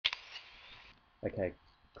Okay,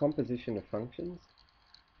 composition of functions.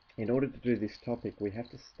 In order to do this topic, we have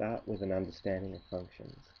to start with an understanding of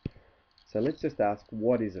functions. So let's just ask,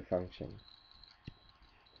 what is a function?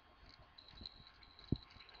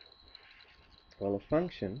 Well, a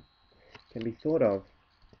function can be thought of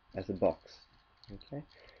as a box, okay,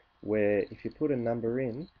 where if you put a number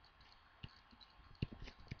in,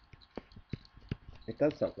 it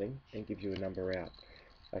does something and gives you a number out.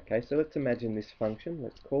 Okay, so let's imagine this function.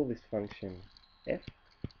 Let's call this function f.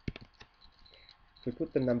 If we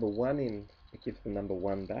put the number 1 in, it gives the number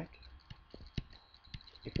 1 back.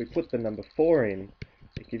 If we put the number 4 in,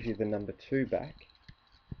 it gives you the number 2 back.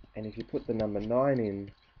 And if you put the number 9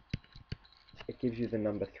 in, it gives you the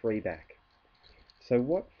number 3 back. So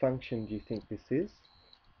what function do you think this is?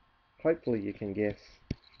 Hopefully you can guess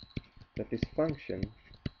that this function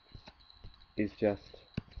is just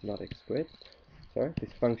not x squared. Sorry,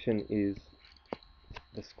 this function is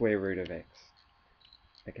the square root of x.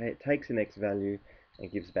 Okay, it takes an x value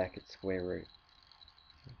and gives back its square root.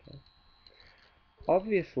 Okay.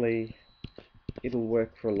 Obviously, it'll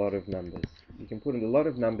work for a lot of numbers. You can put a lot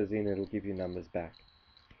of numbers in, it'll give you numbers back.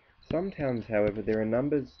 Sometimes, however, there are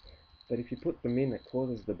numbers that if you put them in, it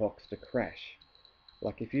causes the box to crash.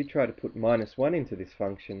 Like if you try to put -1 into this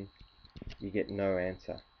function, you get no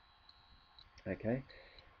answer. Okay?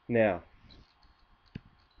 Now,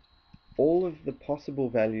 all of the possible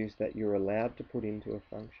values that you're allowed to put into a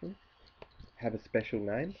function have a special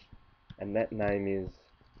name, and that name is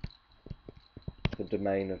the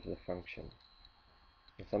domain of the function.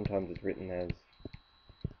 And sometimes it's written as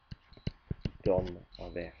dom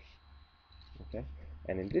of f. Okay?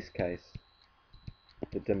 And in this case,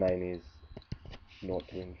 the domain is 0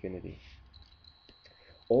 to infinity.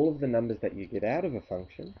 All of the numbers that you get out of a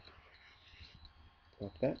function,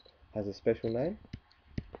 like that, has a special name,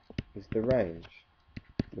 is the range,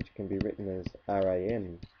 which can be written as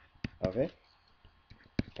RAM of f,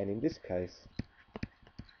 and in this case,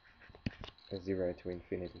 a 0 to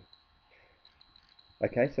infinity.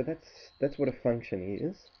 Okay, so that's what a function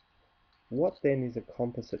is. What then is a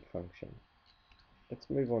composite function? Let's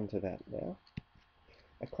move on to that now.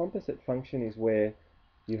 A composite function is where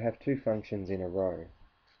you have two functions in a row.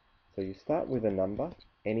 So you start with a number,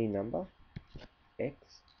 any number,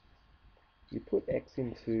 x. You put x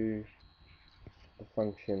into the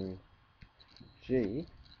function g,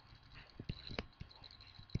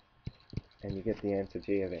 and you get the answer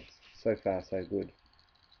g of x. So far, so good.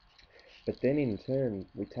 But then in turn,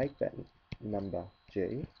 we take that number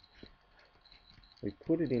g, we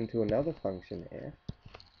put it into another function f,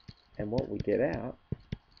 and what we get out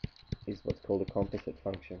is what's called a composite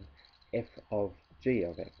function, f of g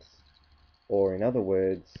of x. Or in other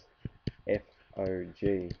words,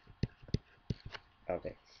 FOG of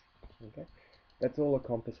x. Okay? That's all a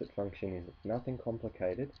composite function is. It's nothing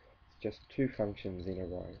complicated. It's just two functions in a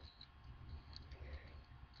row.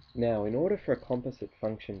 Now, in order for a composite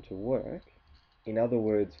function to work, in other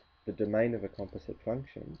words, the domain of a composite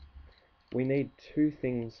function, we need two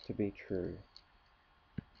things to be true.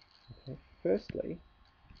 Okay? Firstly,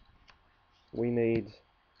 we need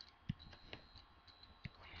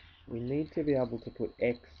to be able to put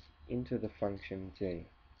x into the function g.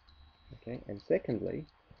 Okay? And secondly,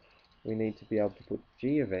 we need to be able to put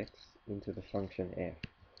g of x into the function f.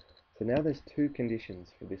 So now there's two conditions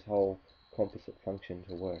for this whole composite function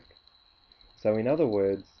to work. So in other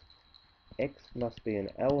words, x must be an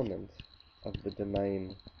element of the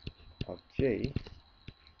domain of g,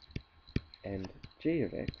 and g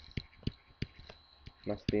of x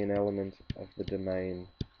must be an element of the domain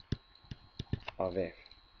of f.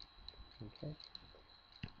 Okay?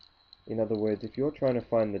 In other words, if you're trying to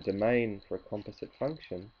find the domain for a composite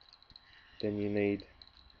function, then you need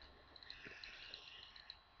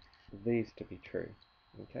these to be true.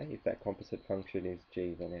 Okay? If that composite function is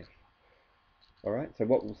g, then f. Alright, so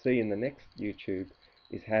what we'll see in the next YouTube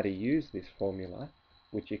is how to use this formula,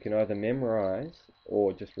 which you can either memorize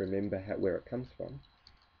or just remember where it comes from,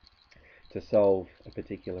 to solve a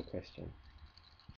particular question.